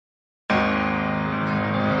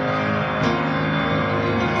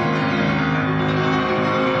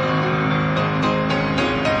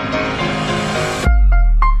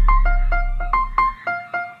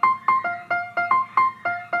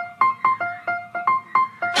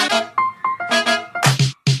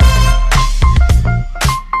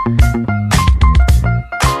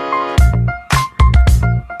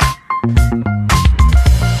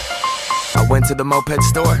to the moped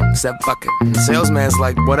store, said fuck it. Salesman's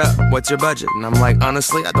like, what up, what's your budget? And I'm like,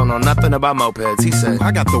 honestly, I don't know nothing about mopeds. He said,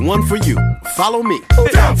 I got the one for you, follow me.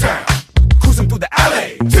 Downtown, cruising through the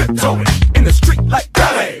alley, tiptoeing in the street like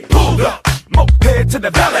ballet. Pulled up, moped to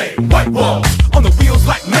the valet. White walls on the wheels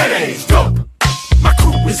like mayonnaise. Dope.